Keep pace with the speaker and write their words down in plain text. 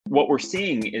What we're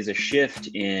seeing is a shift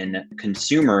in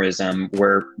consumerism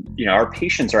where, our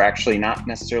patients are actually not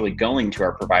necessarily going to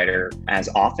our provider as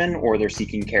often, or they're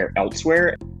seeking care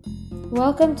elsewhere.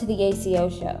 Welcome to the ACO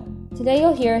show. Today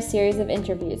you'll hear a series of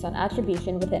interviews on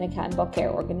attribution within accountable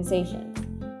care organizations.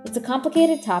 It's a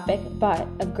complicated topic, but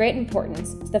of great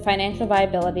importance to the financial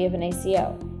viability of an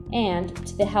ACO and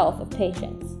to the health of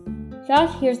patients.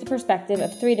 Josh hears the perspective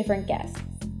of three different guests: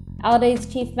 Aledade's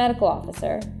Chief Medical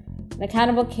Officer, an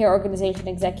Accountable Care Organization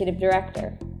Executive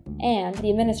Director, and the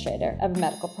Administrator of a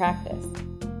Medical Practice.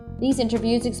 These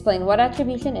interviews explain what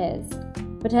attribution is,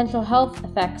 potential health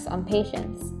effects on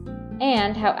patients,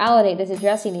 and how Aledade is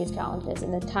addressing these challenges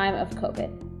in the time of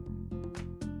COVID.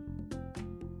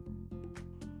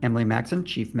 Emily Maxson,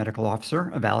 Chief Medical Officer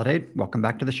of Aledade. Welcome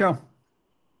back to the show.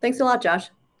 Thanks a lot,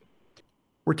 Josh.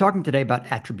 We're talking today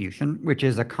about attribution, which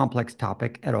is a complex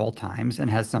topic at all times and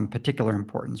has some particular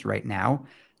importance right now.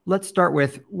 Let's start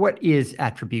with, what is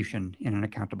attribution in an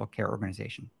accountable care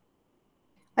organization?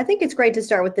 I think it's great to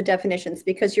start with the definitions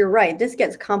because you're right, this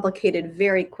gets complicated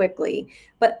very quickly.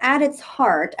 But at its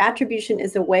heart, attribution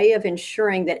is a way of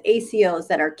ensuring that ACOs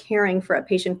that are caring for a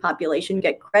patient population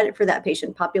get credit for that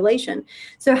patient population.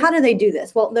 So how do they do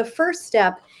this? Well, the first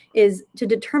step is to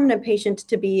determine a patient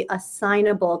to be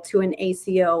assignable to an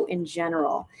ACO in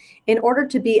general. In order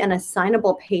to be an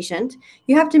assignable patient,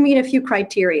 you have to meet a few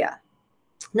criteria.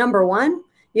 Number one,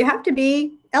 you have to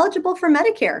be eligible for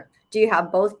Medicare. Do you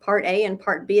have both Part A and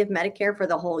Part B of Medicare for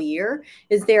the whole year?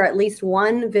 Is there at least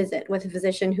one visit with a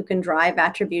physician who can drive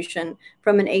attribution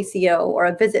from an ACO, or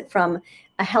a visit from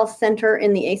a health center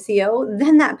in the ACO?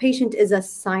 Then that patient is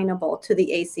assignable to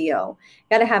the ACO.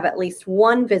 Got to have at least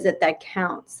one visit that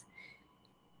counts.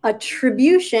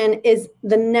 Attribution is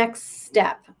the next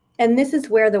step, and this is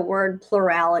where the word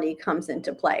plurality comes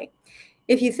into play.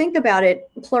 If you think about it,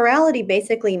 plurality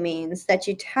basically means that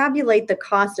you tabulate the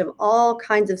cost of all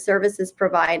kinds of services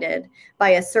provided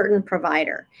by a certain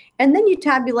provider, and then you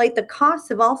tabulate the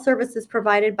costs of all services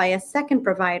provided by a second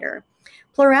provider.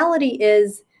 Plurality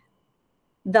is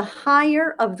the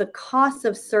higher of the costs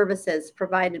of services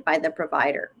provided by the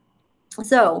provider.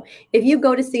 So if you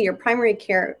go to see your primary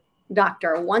care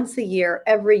doctor once a year,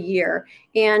 every year,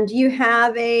 and you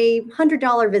have a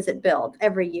 $100 visit billed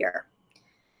every year,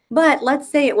 but let's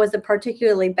say it was a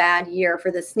particularly bad year for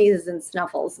the sneezes and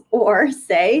snuffles, or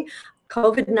say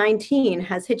COVID-19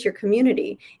 has hit your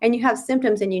community and you have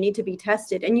symptoms and you need to be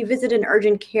tested and you visit an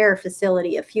urgent care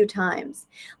facility a few times.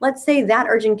 Let's say that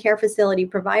urgent care facility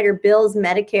provider bills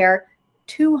Medicare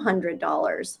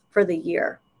 $200 for the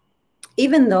year.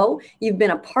 Even though you've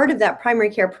been a part of that primary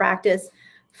care practice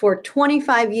for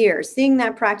 25 years, seeing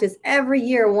that practice every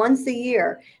year, once a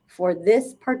year, for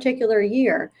this particular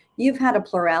year, you've had a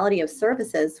plurality of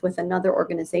services with another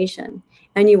organization,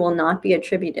 and you will not be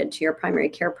attributed to your primary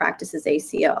care practice's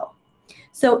ACO.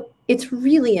 So it's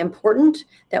really important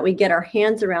that we get our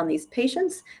hands around these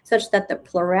patients such that the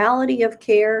plurality of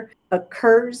care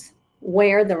occurs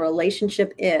where the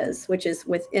relationship is, which is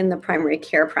within the primary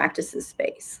care practice's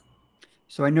space.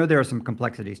 So I know there are some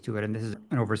complexities to it, and this is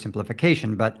an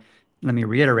oversimplification, but let me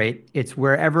reiterate, it's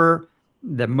wherever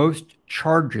the most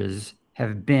charges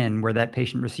have been where that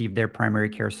patient received their primary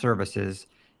care services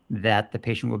that the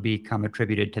patient will become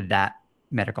attributed to that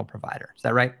medical provider. Is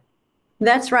that right?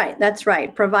 That's right. That's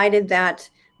right. Provided that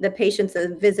the patient's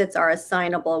visits are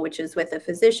assignable, which is with a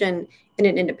physician in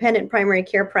an independent primary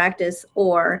care practice,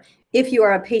 or if you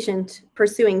are a patient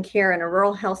pursuing care in a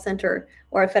rural health center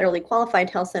or a federally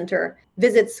qualified health center,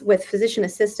 visits with physician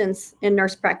assistants and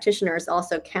nurse practitioners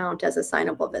also count as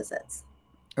assignable visits.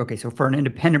 Okay, so for an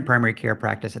independent primary care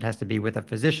practice, it has to be with a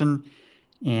physician,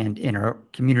 and in a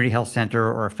community health center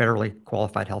or a federally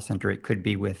qualified health center, it could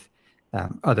be with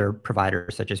other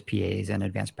providers such as PAs and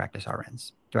advanced practice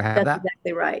RNs. Do I have that? That's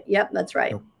exactly right. Yep, that's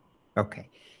right. Okay.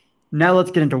 Now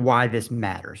let's get into why this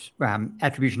matters.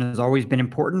 Attribution has always been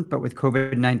important, but with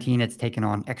COVID-19, it's taken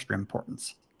on extra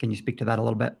importance. Can you speak to that a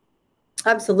little bit?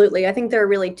 Absolutely. I think there are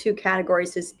really two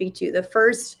categories to speak to. The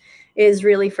first is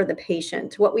really for the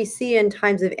patient. What we see in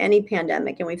times of any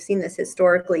pandemic, and we've seen this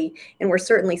historically, and we're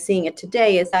certainly seeing it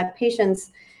today, is that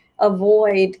patients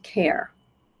avoid care.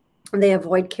 They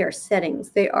avoid care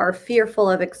settings. They are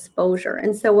fearful of exposure.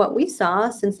 And so what we saw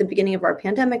since the beginning of our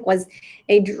pandemic was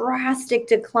a drastic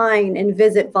decline in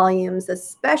visit volumes,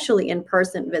 especially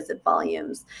in-person visit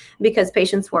volumes, because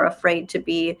patients were afraid to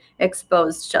be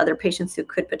exposed to other patients who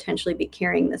could potentially be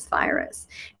carrying this virus.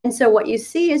 And so what you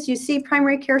see is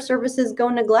primary care services go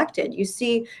neglected. You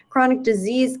see chronic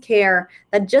disease care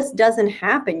that just doesn't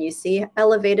happen. You see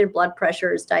elevated blood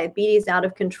pressures, diabetes out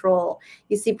of control.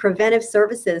 You see preventive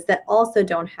services that that also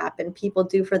don't happen. People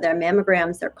do for their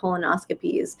mammograms, their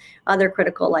colonoscopies, other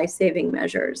critical life-saving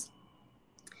measures.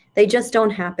 They just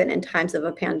don't happen in times of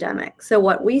a pandemic. So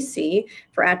what we see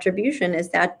for attribution is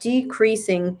that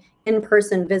decreasing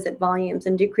in-person visit volumes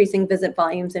and decreasing visit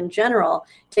volumes in general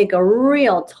take a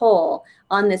real toll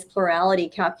on this plurality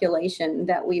calculation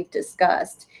that we've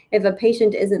discussed. If a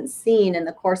patient isn't seen in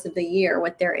the course of the year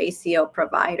with their ACO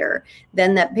provider,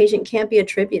 then that patient can't be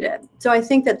attributed. So I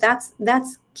think that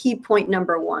that's key point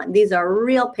number one. These are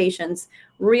real patients,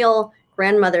 real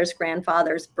grandmothers,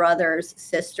 grandfathers, brothers,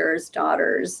 sisters,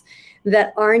 daughters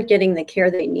that aren't getting the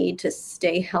care they need to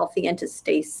stay healthy and to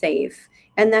stay safe.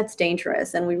 And that's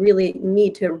dangerous. And we really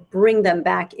need to bring them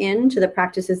back into the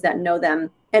practices that know them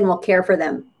and will care for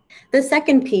them. The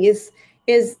second piece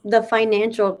is the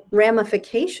financial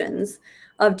ramifications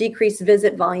of decreased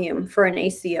visit volume for an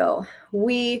ACO.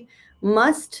 We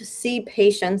must see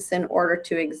patients in order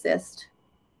to exist.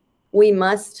 We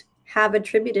must have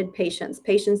attributed patients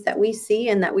that we see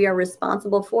and that we are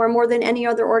responsible for more than any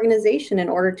other organization in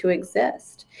order to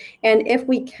exist. And if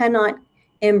we cannot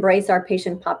embrace our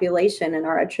patient population and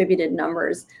our attributed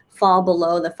numbers fall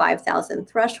below the 5,000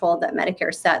 threshold that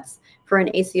Medicare sets for an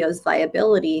ACO's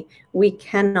viability, we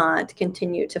cannot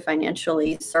continue to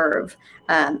financially serve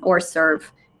or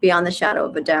serve beyond the shadow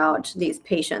of a doubt these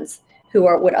patients who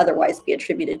would otherwise be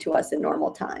attributed to us in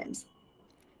normal times.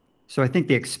 So I think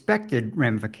the expected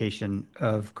ramification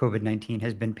of COVID-19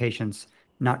 has been patients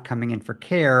not coming in for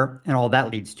care, and all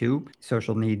that leads to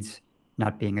social needs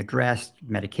not being addressed,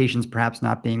 medications perhaps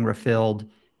not being refilled,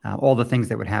 all the things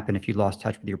that would happen if you lost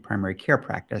touch with your primary care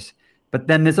practice. But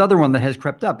then this other one that has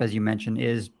crept up, as you mentioned,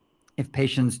 is if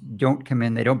patients don't come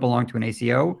in, they don't belong to an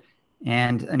ACO,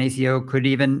 and an ACO could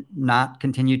even not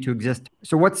continue to exist.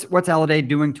 So what's Aledade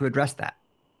doing to address that?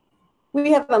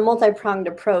 We have a multi-pronged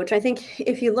approach. I think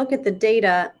if you look at the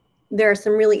data, there are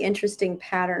some really interesting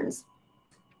patterns.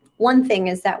 One thing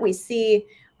is that we see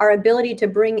our ability to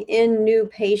bring in new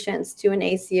patients to an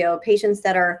ACO, patients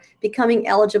that are becoming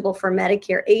eligible for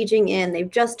Medicare, aging in,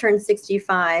 they've just turned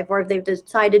 65, or they've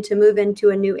decided to move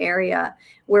into a new area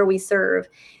where we serve.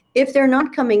 If they're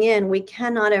not coming in, we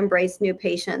cannot embrace new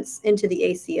patients into the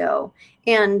ACO.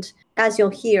 And as you'll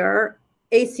hear,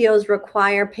 ACOs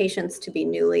require patients to be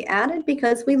newly added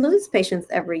because we lose patients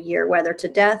every year, whether to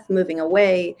death, moving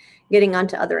away, getting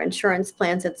onto other insurance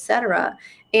plans, et cetera.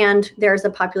 And there's a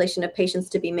population of patients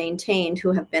to be maintained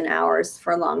who have been ours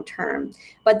for long term.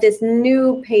 But this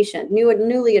new patient,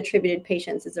 newly attributed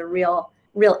patients is a real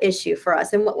issue for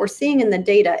us. And what we're seeing in the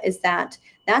data is that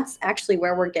that's actually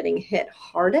where we're getting hit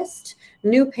hardest.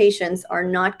 New patients are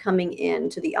not coming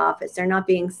into the office. They're not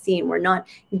being seen. We're not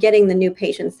getting the new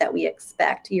patients that we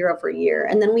expect year over year.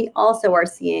 And then we also are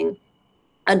seeing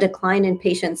a decline in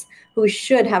patients who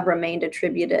should have remained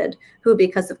attributed, who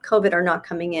because of COVID are not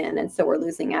coming in. And so we're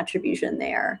losing attribution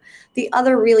there. The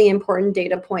other really important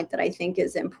data point that I think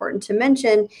is important to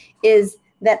mention is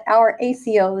that our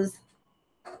ACOs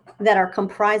that are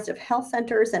comprised of health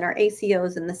centers and our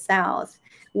ACOs in the South,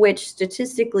 which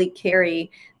statistically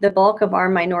carry the bulk of our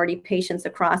minority patients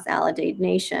across Aledade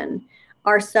Nation,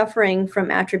 are suffering from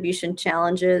attribution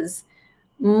challenges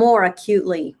more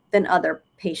acutely than other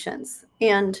patients.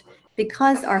 And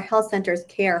because our health centers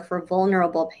care for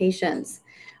vulnerable patients,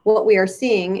 what we are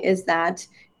seeing is that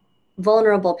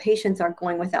vulnerable patients are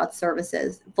going without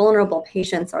services. Vulnerable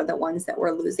patients are the ones that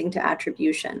we're losing to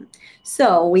attribution.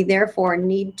 So we therefore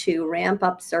need to ramp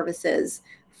up services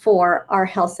for our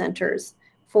health centers,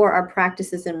 for our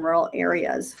practices in rural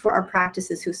areas, for our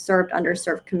practices who served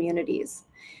underserved communities.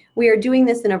 We are doing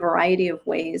this in a variety of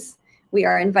ways. We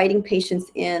are inviting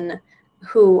patients in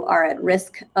who are at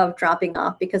risk of dropping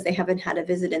off because they haven't had a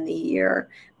visit in the year.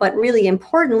 But really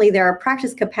importantly, there are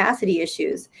practice capacity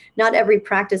issues. Not every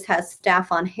practice has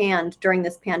staff on hand during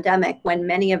this pandemic when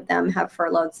many of them have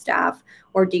furloughed staff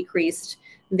or decreased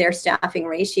their staffing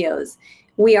ratios.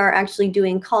 We are actually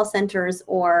doing call centers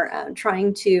or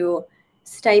trying to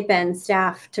stipend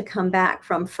staff to come back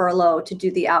from furlough to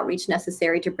do the outreach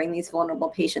necessary to bring these vulnerable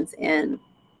patients in.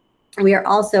 We are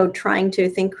also trying to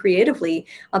think creatively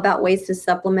about ways to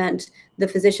supplement the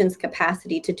physician's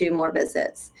capacity to do more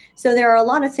visits. So there are a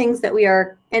lot of things that we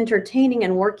are entertaining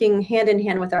and working hand in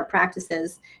hand with our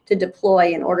practices to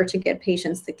deploy in order to get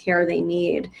patients the care they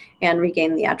need and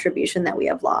regain the attribution that we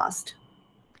have lost.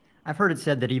 I've heard it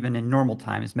said that even in normal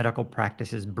times, medical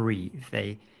practices breathe.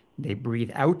 They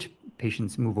breathe out,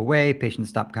 patients move away, patients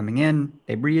stop coming in,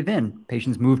 they breathe in,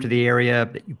 patients move to the area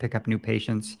that you pick up new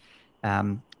patients.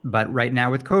 But right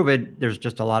now with COVID, there's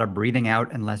just a lot of breathing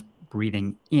out and less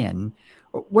breathing in.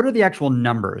 What are the actual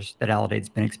numbers that Aledade's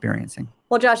been experiencing?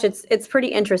 Well, Josh, it's pretty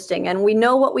interesting. And we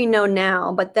know what we know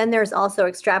now, but then there's also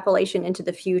extrapolation into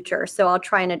the future. So I'll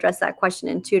try and address that question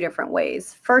in two different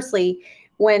ways. Firstly,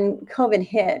 when COVID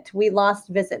hit, we lost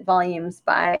visit volumes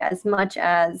by as much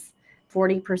as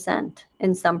 40%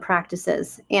 in some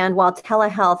practices. And while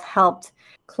telehealth helped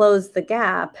close the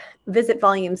gap, visit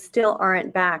volumes still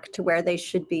aren't back to where they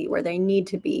should be, where they need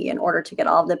to be in order to get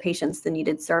all of the patients the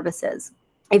needed services.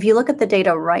 If you look at the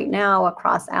data right now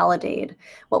across Aledade,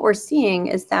 what we're seeing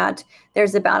is that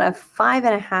there's about a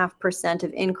 5.5%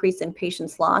 of increase in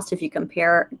patients lost if you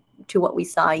compare to what we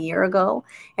saw a year ago,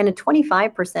 and a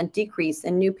 25% decrease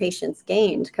in new patients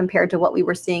gained compared to what we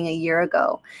were seeing a year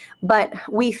ago. But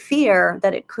we fear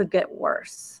that it could get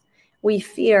worse. We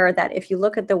fear that if you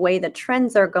look at the way the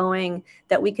trends are going,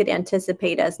 that we could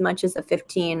anticipate as much as a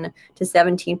 15 to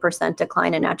 17%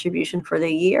 decline in attribution for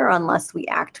the year unless we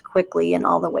act quickly in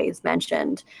all the ways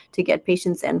mentioned to get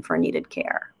patients in for needed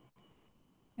care.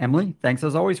 Emily, thanks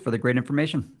as always for the great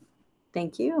information.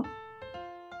 Thank you.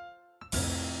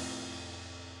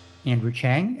 Andrew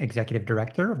Chang, Executive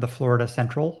Director of the Florida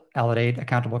Central Aledade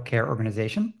Accountable Care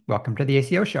Organization. Welcome to the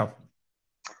ACO Show.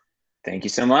 Thank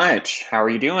you so much. How are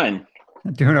you doing?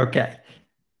 Doing okay.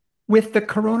 With the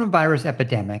coronavirus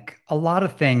epidemic, a lot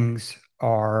of things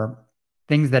are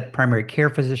things that primary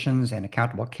care physicians and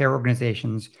accountable care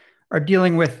organizations are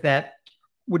dealing with that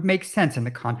would make sense in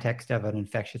the context of an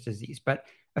infectious disease. But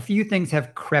a few things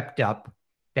have crept up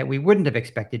that we wouldn't have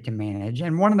expected to manage,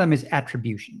 and one of them is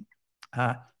attribution.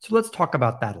 So let's talk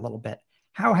about that a little bit.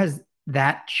 How has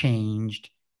that changed,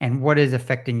 and what is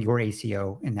affecting your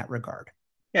ACO in that regard?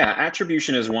 Yeah,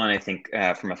 attribution is one, I think,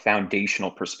 from a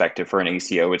foundational perspective for an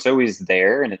ACO. It's always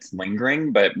there and it's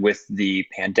lingering, but with the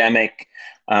pandemic,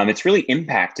 it's really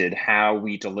impacted how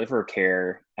we deliver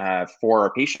care for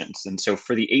our patients. And so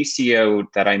for the ACO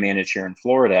that I manage here in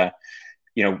Florida,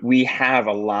 we have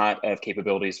a lot of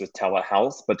capabilities with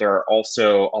telehealth, but there are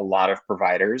also a lot of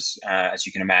providers. As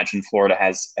you can imagine, Florida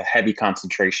has a heavy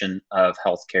concentration of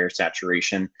healthcare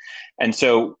saturation. And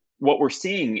so what we're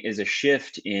seeing is a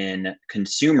shift in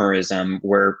consumerism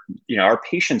where, our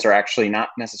patients are actually not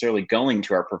necessarily going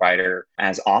to our provider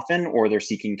as often, or they're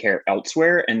seeking care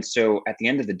elsewhere. And so at the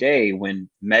end of the day, when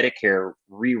Medicare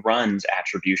reruns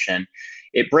attribution,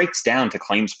 it breaks down to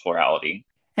claims plurality.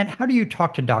 And how do you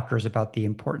talk to doctors about the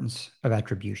importance of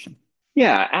attribution?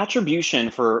 Yeah,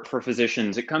 attribution for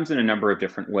physicians, it comes in a number of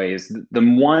different ways. The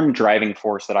one driving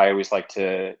force that I always like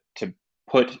to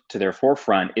put to their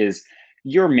forefront is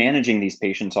you're managing these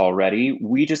patients already.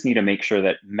 We just need to make sure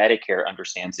that Medicare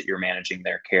understands that you're managing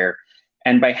their care.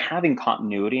 And by having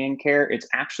continuity in care, it's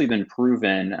actually been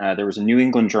proven. There was a New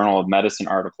England Journal of Medicine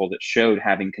article that showed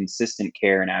having consistent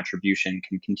care and attribution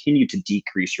can continue to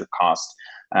decrease your cost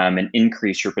and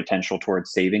increase your potential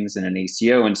towards savings in an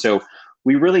ACO. And so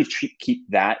we really keep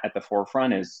that at the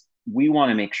forefront. Is we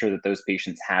want to make sure that those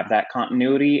patients have that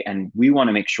continuity, and we want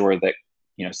to make sure that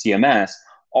CMS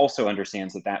also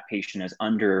understands that that patient is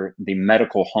under the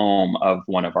medical home of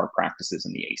one of our practices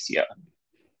in the ACO.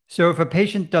 So if a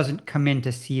patient doesn't come in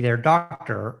to see their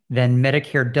doctor, then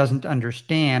Medicare doesn't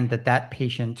understand that that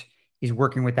patient is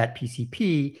working with that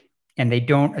PCP, and they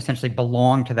don't essentially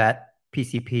belong to that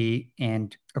PCP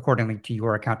and accordingly to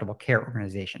your accountable care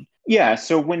organization. Yeah.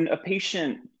 So when a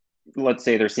patient, let's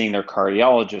say they're seeing their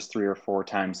cardiologist 3 or 4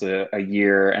 times a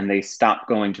year, and they stop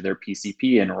going to their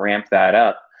PCP and ramp that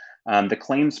up, the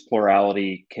claims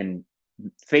plurality can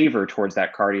favor towards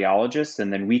that cardiologist,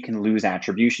 and then we can lose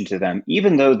attribution to them,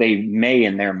 even though they may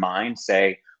in their mind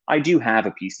say, I do have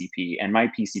a PCP and my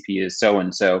PCP is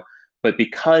so-and-so, but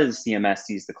because CMS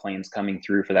sees the claims coming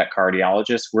through for that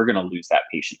cardiologist, we're going to lose that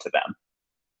patient to them.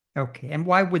 Okay. And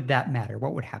why would that matter?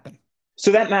 What would happen? So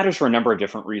that matters for a number of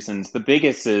different reasons. The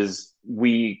biggest is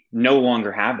we no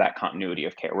longer have that continuity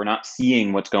of care. We're not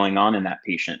seeing what's going on in that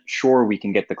patient. Sure, we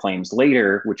can get the claims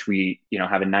later, which we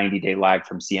have a 90-day lag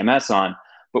from CMS on,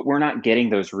 but we're not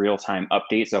getting those real-time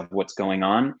updates of what's going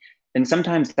on. And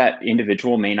sometimes that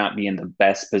individual may not be in the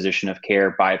best position of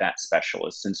care by that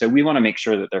specialist. And so we want to make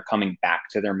sure that they're coming back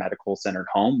to their medical centered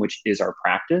home, which is our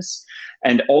practice.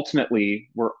 And ultimately,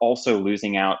 we're also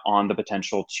losing out on the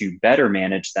potential to better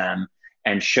manage them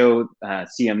and show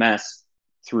CMS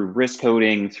through risk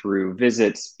coding, through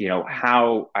visits,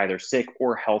 how either sick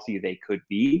or healthy they could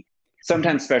be.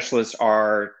 Sometimes specialists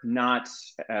are not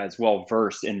as well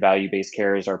versed in value-based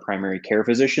care as our primary care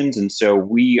physicians. And so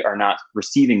we are not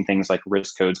receiving things like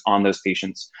risk codes on those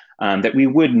patients that we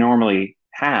would normally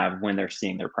have when they're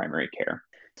seeing their primary care.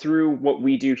 Through what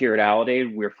we do here at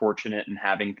Aledade, we're fortunate in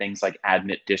having things like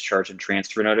admit, discharge, and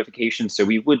transfer notifications. So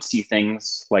we would see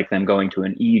things like them going to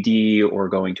an ED or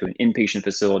going to an inpatient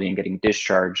facility and getting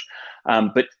discharged.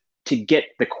 But to get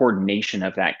the coordination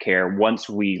of that care once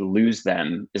we lose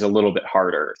them is a little bit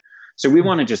harder. So we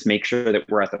want to just make sure that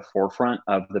we're at the forefront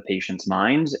of the patient's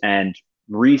minds and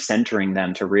recentering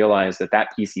them to realize that that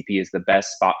PCP is the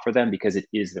best spot for them because it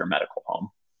is their medical home.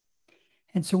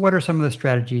 And so what are some of the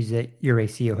strategies that your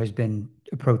ACO has been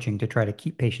approaching to try to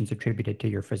keep patients attributed to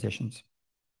your physicians?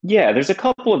 Yeah, there's a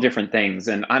couple of different things,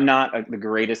 and I'm not the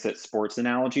greatest at sports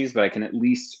analogies, but I can at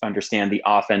least understand the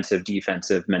offensive,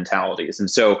 defensive mentalities.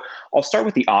 And so I'll start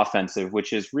with the offensive,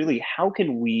 which is really how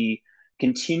can we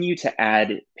continue to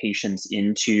add patients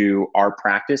into our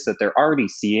practice that they're already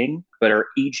seeing, but are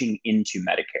aging into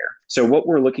Medicare. So what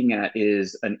we're looking at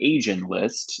is an age-in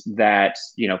list that,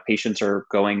 patients are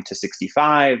going to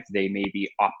 65, they may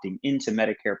be opting into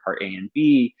Medicare Part A and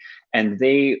B, and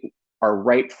they are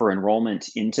ripe for enrollment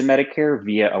into Medicare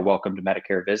via a welcome to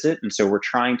Medicare visit. And so we're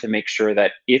trying to make sure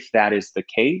that if that is the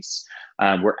case,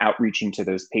 we're outreaching to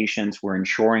those patients. We're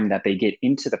ensuring that they get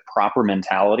into the proper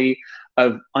mentality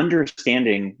of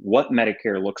understanding what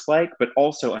Medicare looks like, but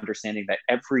also understanding that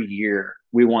every year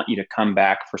we want you to come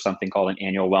back for something called an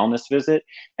annual wellness visit.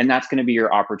 And that's going to be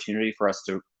your opportunity for us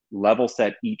to level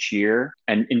set each year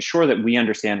and ensure that we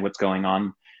understand what's going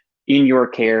on in your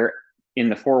care, in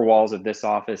the four walls of this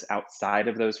office, outside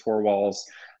of those four walls.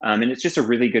 And it's just a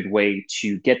really good way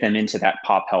to get them into that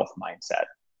pop health mindset.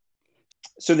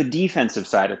 So the defensive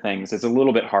side of things is a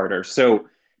little bit harder. So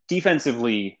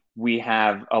defensively, we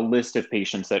have a list of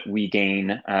patients that we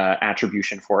gain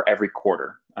attribution for every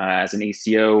quarter. As an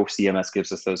ACO, CMS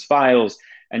gives us those files,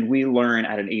 and we learn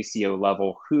at an ACO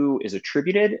level who is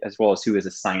attributed as well as who is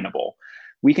assignable.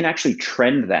 We can actually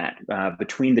trend that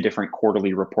between the different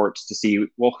quarterly reports to see,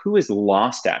 well, who has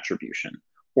lost attribution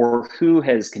or who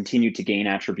has continued to gain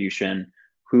attribution,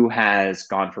 who has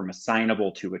gone from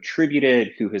assignable to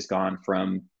attributed, who has gone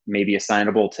from maybe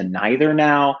assignable to neither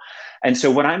now. And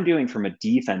so what I'm doing from a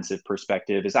defensive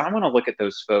perspective is I want to look at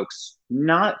those folks,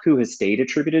 not who has stayed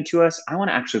attributed to us. I want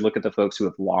to actually look at the folks who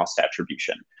have lost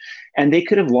attribution. And they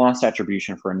could have lost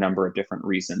attribution for a number of different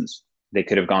reasons. They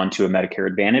could have gone to a Medicare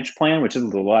Advantage plan, which is a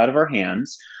little out of our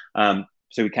hands.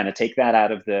 So we kind of take that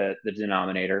out of the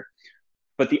denominator.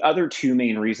 But the other two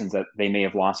main reasons that they may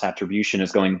have lost attribution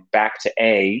is going back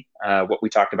to what we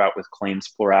talked about with claims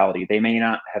plurality. They may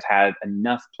not have had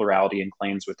enough plurality in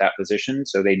claims with that physician,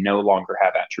 so they no longer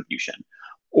have attribution.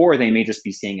 Or they may just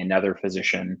be seeing another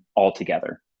physician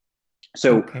altogether.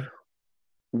 So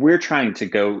we're trying to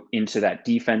go into that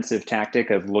defensive tactic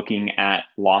of looking at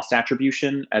lost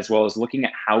attribution, as well as looking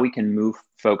at how we can move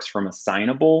folks from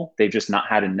assignable, they've just not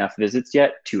had enough visits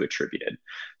yet, to attributed.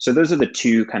 So those are the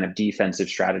two kind of defensive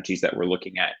strategies that we're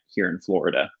looking at here in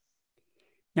Florida.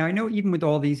 Now, I know even with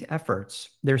all these efforts,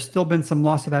 there's still been some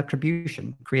loss of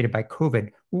attribution created by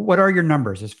COVID. What are your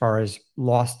numbers as far as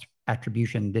lost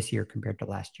attribution this year compared to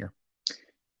last year?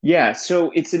 Yeah,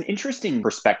 so it's an interesting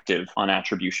perspective on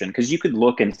attribution because you could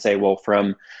look and say, well,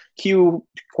 from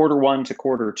quarter one to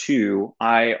quarter two,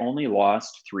 I only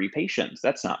lost 3 patients.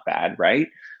 That's not bad, right?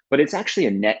 But it's actually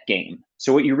a net gain.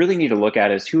 So what you really need to look at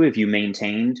is who have you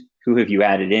maintained, who have you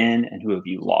added in, and who have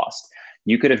you lost.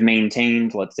 You could have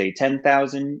maintained, let's say,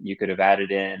 10,000. You could have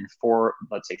added in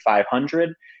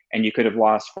 500, and you could have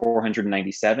lost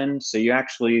 497. So you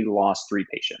actually lost 3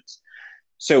 patients.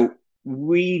 So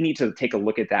we need to take a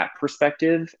look at that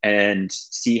perspective and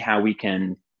see how we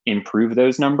can improve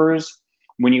those numbers.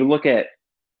 When you look at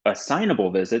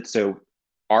assignable visits, so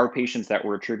our patients that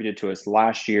were attributed to us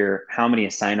last year, how many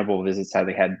assignable visits have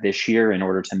they had this year in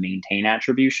order to maintain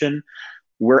attribution?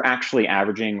 We're actually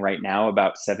averaging right now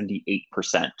about 78%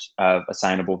 of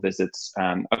assignable visits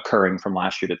occurring from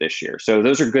last year to this year. So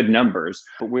those are good numbers,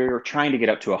 but we're trying to get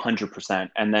up to 100%.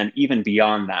 And then even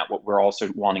beyond that, what we're also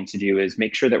wanting to do is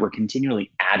make sure that we're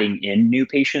continually adding in new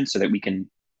patients so that we can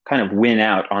kind of win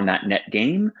out on that net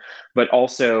gain, but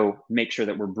also make sure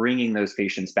that we're bringing those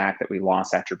patients back that we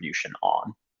lost attribution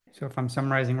on. So if I'm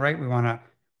summarizing right, we want to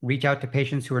reach out to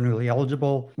patients who are newly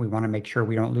eligible. We want to make sure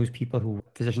we don't lose people who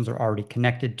physicians are already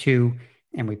connected to.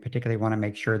 And we particularly want to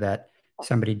make sure that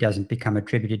somebody doesn't become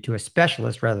attributed to a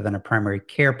specialist rather than a primary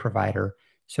care provider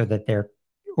so that their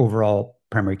overall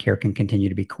primary care can continue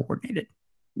to be coordinated.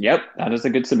 Yep, that is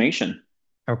a good summation.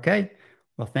 Okay.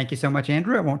 Well, thank you so much,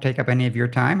 Andrew. I won't take up any of your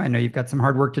time. I know you've got some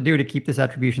hard work to do to keep this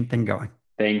attribution thing going.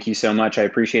 Thank you so much. I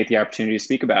appreciate the opportunity to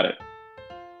speak about it.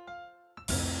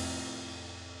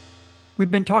 We've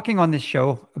been talking on this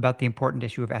show about the important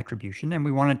issue of attribution, and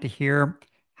we wanted to hear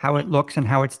how it looks and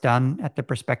how it's done at the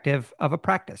perspective of a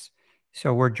practice.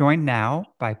 So we're joined now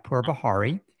by Purva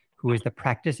Hari, who is the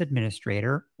practice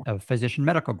administrator of Physician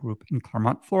Medical Group in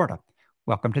Clermont, Florida.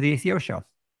 Welcome to the ACO show.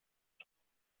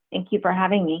 Thank you for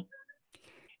having me.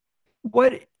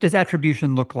 What does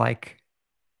attribution look like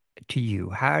to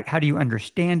you? How do you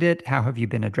understand it? How have you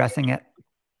been addressing it?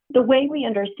 The way we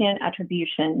understand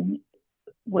attribution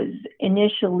was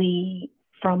initially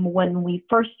from when we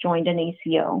first joined an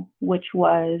ACO, which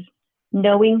was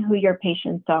knowing who your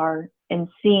patients are and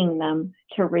seeing them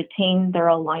to retain their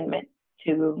alignment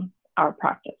to our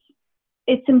practice.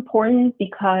 It's important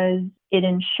because it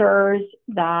ensures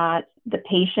that the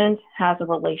patient has a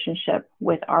relationship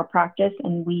with our practice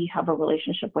and we have a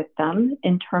relationship with them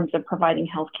in terms of providing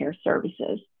healthcare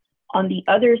services. On the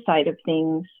other side of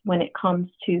things, when it comes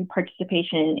to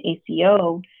participation in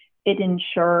ACO, it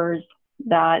ensures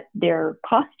that their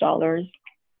cost dollars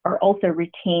are also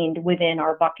retained within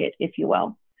our bucket, if you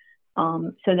will.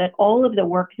 So that all of the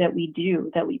work that we do,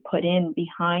 that we put in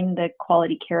behind the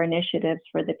quality care initiatives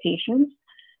for the patients,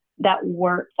 that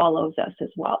work follows us as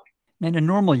well. In a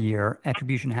normal year,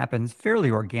 attribution happens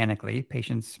fairly organically.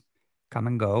 Patients come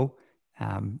and go.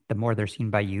 The more they're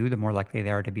seen by you, the more likely they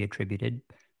are to be attributed.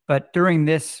 But during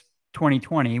this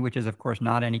 2020, which is, of course,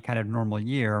 not any kind of normal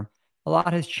year, a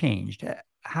lot has changed.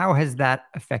 How has that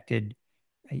affected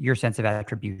your sense of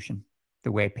attribution,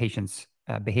 the way patients'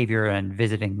 behavior and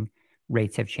visiting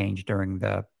rates have changed during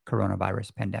the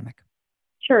coronavirus pandemic?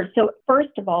 Sure. So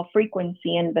first of all,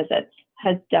 frequency in visits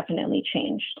has definitely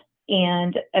changed.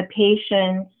 And a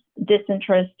patient's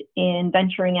disinterest in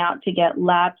venturing out to get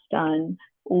labs done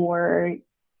or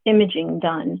imaging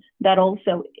done, that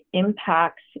also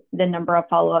impacts the number of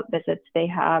follow-up visits they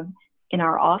have in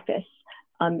our office,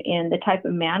 and the type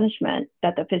of management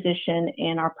that the physician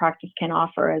and our practice can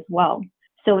offer as well.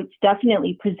 So it's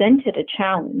definitely presented a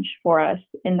challenge for us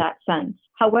in that sense.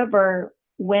 However,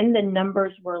 when the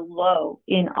numbers were low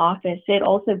in office, it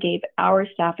also gave our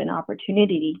staff an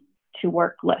opportunity to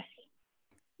work less.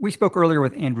 We spoke earlier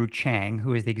with Andrew Chang,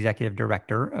 who is the executive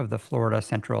director of the Florida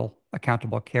Central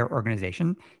Accountable Care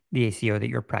Organization, the ACO that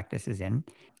your practice is in.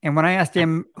 And when I asked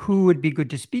him who would be good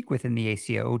to speak with in the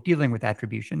ACO dealing with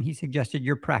attribution, he suggested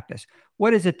your practice.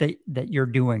 What is it that you're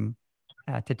doing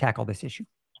to tackle this issue?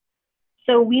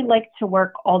 So we like to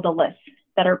work all the lists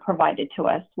that are provided to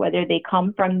us, whether they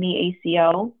come from the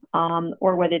ACO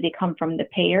or whether they come from the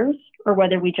payers or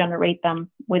whether we generate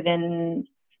them within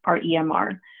our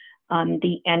EMR.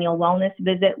 The annual wellness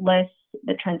visit list,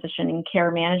 the transition and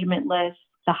care management list,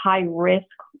 the high risk,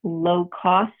 low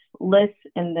cost list,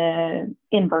 and the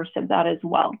inverse of that as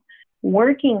well.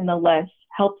 Working the list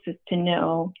helps us to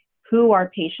know who our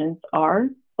patients are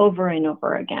over and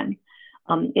over again.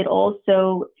 It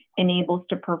also enables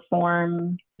to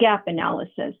perform gap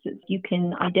analysis. You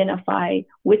can identify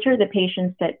which are the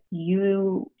patients that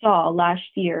you saw last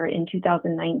year in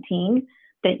 2019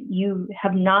 that you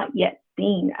have not yet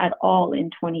seen at all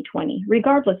in 2020,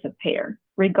 regardless of payer,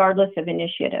 regardless of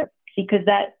initiative, because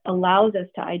that allows us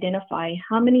to identify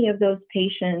how many of those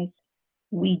patients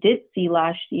we did see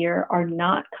last year are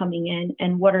not coming in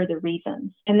and what are the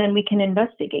reasons. And then we can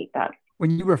investigate that.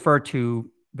 When you refer to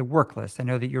the work list, I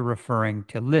know that you're referring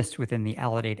to lists within the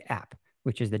Aledade app,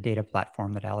 which is the data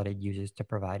platform that Aledade uses to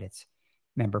provide its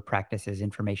member practices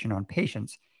information on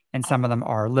patients. And some of them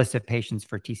are lists of patients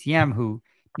for TCM who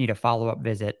need a follow-up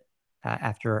visit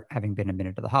after having been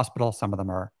admitted to the hospital. Some of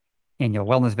them are annual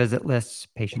wellness visit lists,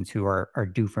 patients who are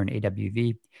due for an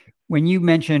AWV. When you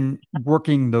mention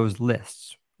working those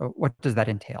lists, what does that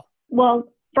entail? Well,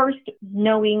 first,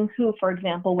 knowing who, for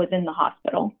example, was in the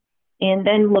hospital, and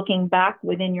then looking back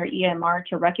within your EMR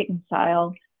to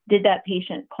reconcile, did that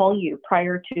patient call you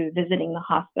prior to visiting the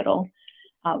hospital?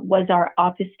 Was our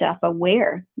office staff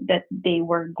aware that they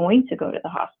were going to go to the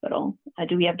hospital?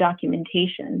 Do we have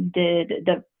documentation? Did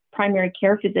the primary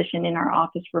care physician in our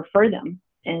office refer them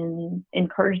and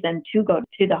encourage them to go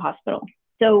to the hospital?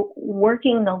 So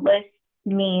working the list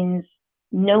means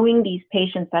knowing these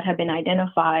patients that have been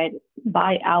identified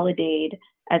by Aledade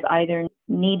as either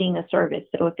needing a service.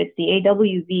 So if it's the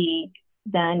AWV,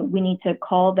 then we need to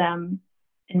call them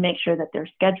and make sure that they're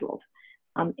scheduled.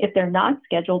 If they're not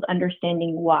scheduled,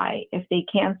 understanding why. If they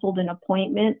canceled an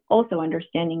appointment, also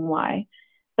understanding why.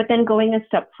 But then going a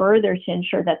step further to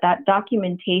ensure that that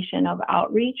documentation of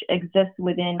outreach exists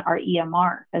within our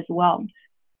EMR as well.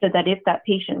 So that if that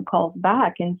patient calls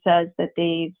back and says that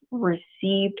they've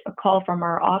received a call from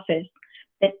our office,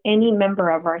 that any member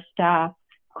of our staff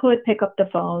could pick up the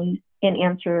phone and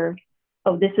answer,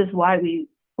 oh, this is why we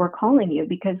were calling you,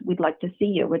 because we'd like to see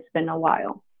you. It's been a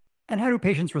while. And how do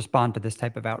patients respond to this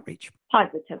type of outreach?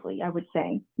 Positively, I would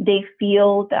say. They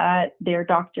feel that their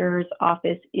doctor's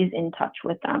office is in touch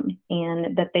with them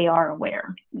and that they are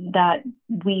aware that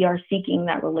we are seeking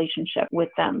that relationship with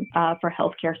them for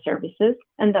healthcare services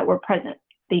and that we're present.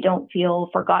 They don't feel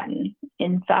forgotten.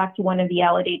 In fact, one of the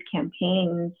Aledade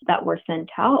campaigns that were sent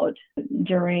out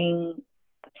during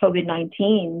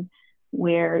COVID-19,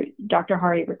 where Dr.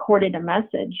 Hari recorded a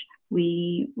message,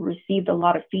 we received a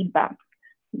lot of feedback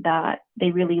that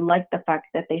they really liked the fact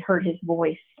that they heard his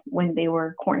voice when they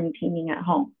were quarantining at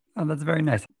home. Oh, that's very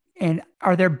nice. And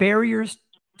are there barriers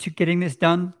to getting this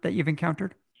done that you've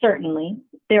encountered? Certainly.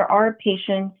 There are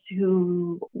patients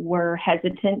who were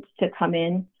hesitant to come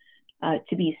in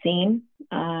to be seen.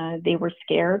 They were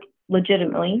scared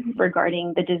legitimately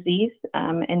regarding the disease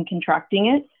and contracting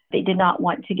it. They did not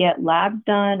want to get labs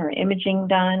done or imaging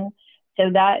done. So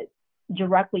that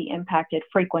directly impacted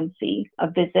frequency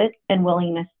of visit and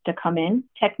willingness to come in.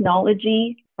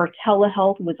 Technology for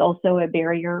telehealth was also a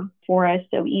barrier for us.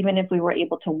 So even if we were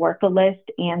able to work a list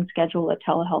and schedule a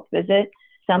telehealth visit,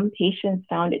 some patients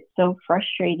found it so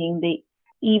frustrating that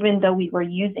even though we were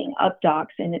using UpDocs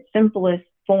in its simplest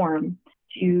form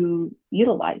to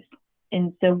utilize.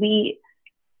 And so we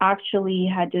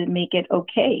actually had to make it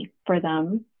okay for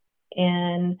them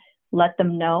and let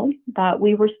them know that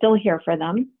we were still here for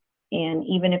them. And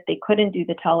even if they couldn't do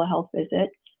the telehealth visit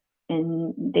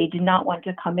and they did not want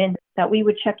to come in, that we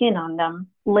would check in on them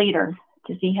later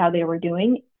to see how they were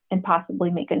doing and possibly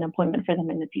make an appointment for them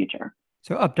in the future.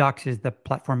 So UpDocs is the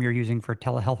platform you're using for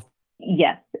telehealth?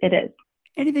 Yes, it is.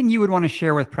 Anything you would want to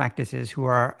share with practices who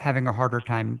are having a harder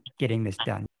time getting this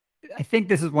done? I think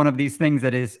this is one of these things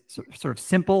that is sort of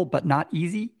simple, but not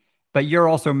easy, but you're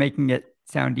also making it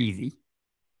sound easy.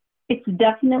 It's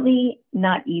definitely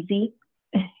not easy.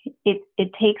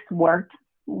 It takes work.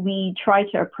 We try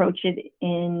to approach it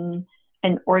in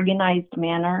an organized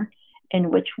manner in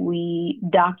which we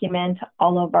document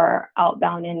all of our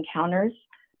outbound encounters,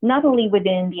 not only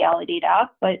within the Aledade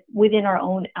app, but within our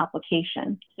own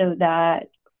application so that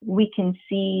we can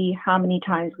see how many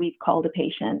times we've called a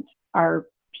patient. Our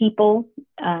people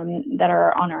that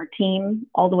are on our team,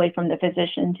 all the way from the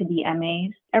physician to the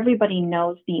MAs, everybody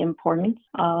knows the importance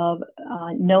of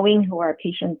knowing who our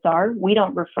patients are. We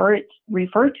don't refer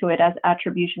to it as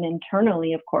attribution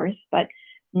internally, of course, but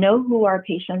know who our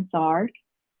patients are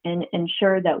and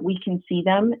ensure that we can see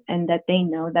them and that they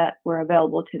know that we're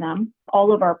available to them.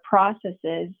 All of our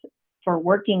processes for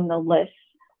working the lists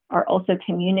are also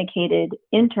communicated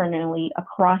internally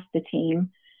across the team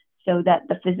so that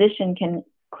the physician can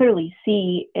clearly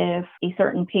see if a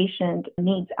certain patient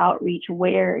needs outreach,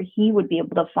 where he would be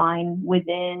able to find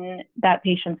within that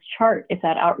patient's chart if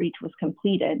that outreach was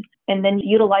completed. And then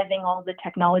utilizing all the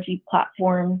technology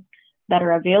platforms that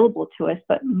are available to us,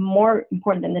 but more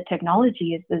important than the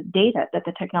technology is the data that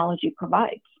the technology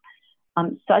provides,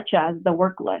 such as the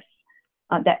work lists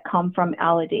that come from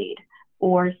Aledade,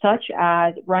 or such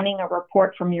as running a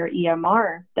report from your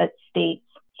EMR that states,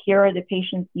 here are the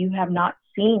patients you have not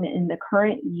seen in the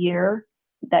current year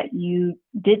that you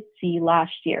did see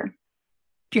last year.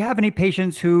 Do you have any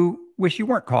patients who wish you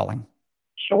weren't calling?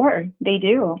 Sure, they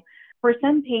do. For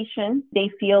some patients, they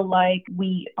feel like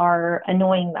we are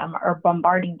annoying them or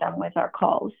bombarding them with our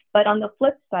calls. But on the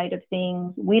flip side of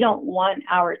things, we don't want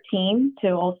our team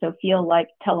to also feel like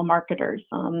telemarketers.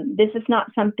 This is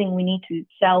not something we need to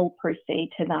sell per se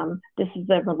to them. This is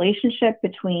a relationship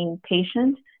between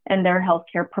patients and their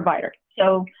healthcare provider.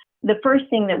 So the first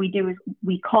thing that we do is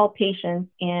we call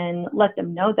patients and let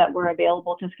them know that we're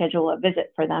available to schedule a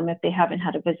visit for them if they haven't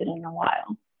had a visit in a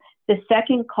while. The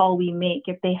second call we make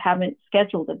if they haven't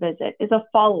scheduled a visit is a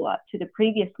follow-up to the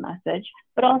previous message,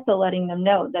 but also letting them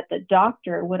know that the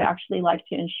doctor would actually like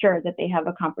to ensure that they have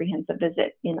a comprehensive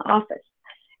visit in office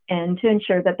and to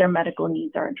ensure that their medical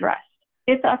needs are addressed.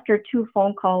 If after 2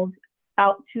 phone calls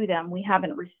out to them, we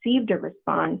haven't received a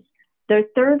response, the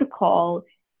third call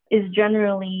is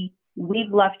generally,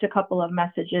 we've left a couple of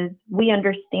messages. We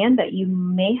understand that you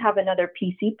may have another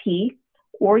PCP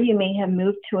or you may have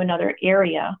moved to another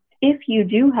area. If you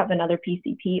do have another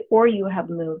PCP or you have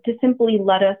moved, to simply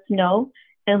let us know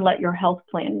and let your health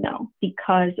plan know,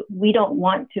 because we don't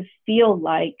want to feel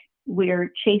like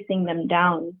we're chasing them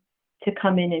down to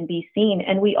come in and be seen.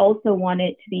 And we also want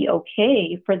it to be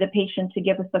okay for the patient to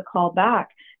give us a call back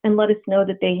and let us know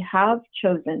that they have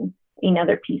chosen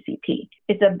another PCP.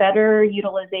 It's a better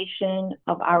utilization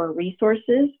of our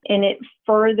resources, and it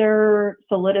further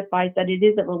solidifies that it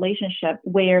is a relationship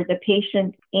where the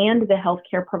patient and the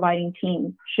healthcare providing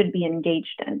team should be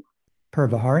engaged in.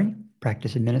 Purva Hari,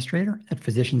 Practice Administrator at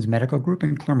Physicians Medical Group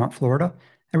in Clermont, Florida,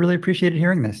 I really appreciated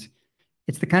hearing this.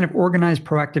 It's the kind of organized,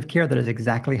 proactive care that is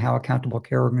exactly how accountable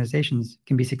care organizations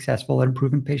can be successful at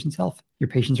improving patients' health. Your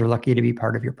patients are lucky to be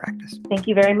part of your practice. Thank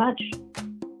you very much.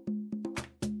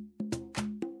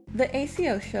 The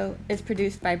ACO Show is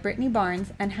produced by Brittany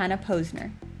Barnes and Hannah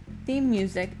Posner. Theme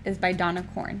music is by Donna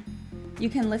Korn. You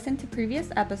can listen to previous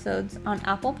episodes on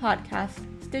Apple Podcasts,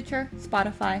 Stitcher,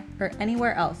 Spotify, or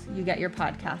anywhere else you get your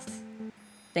podcasts.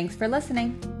 Thanks for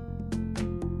listening.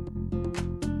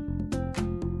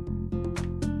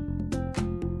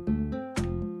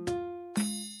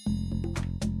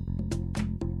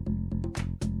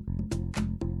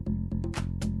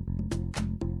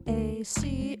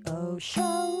 ACO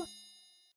Show.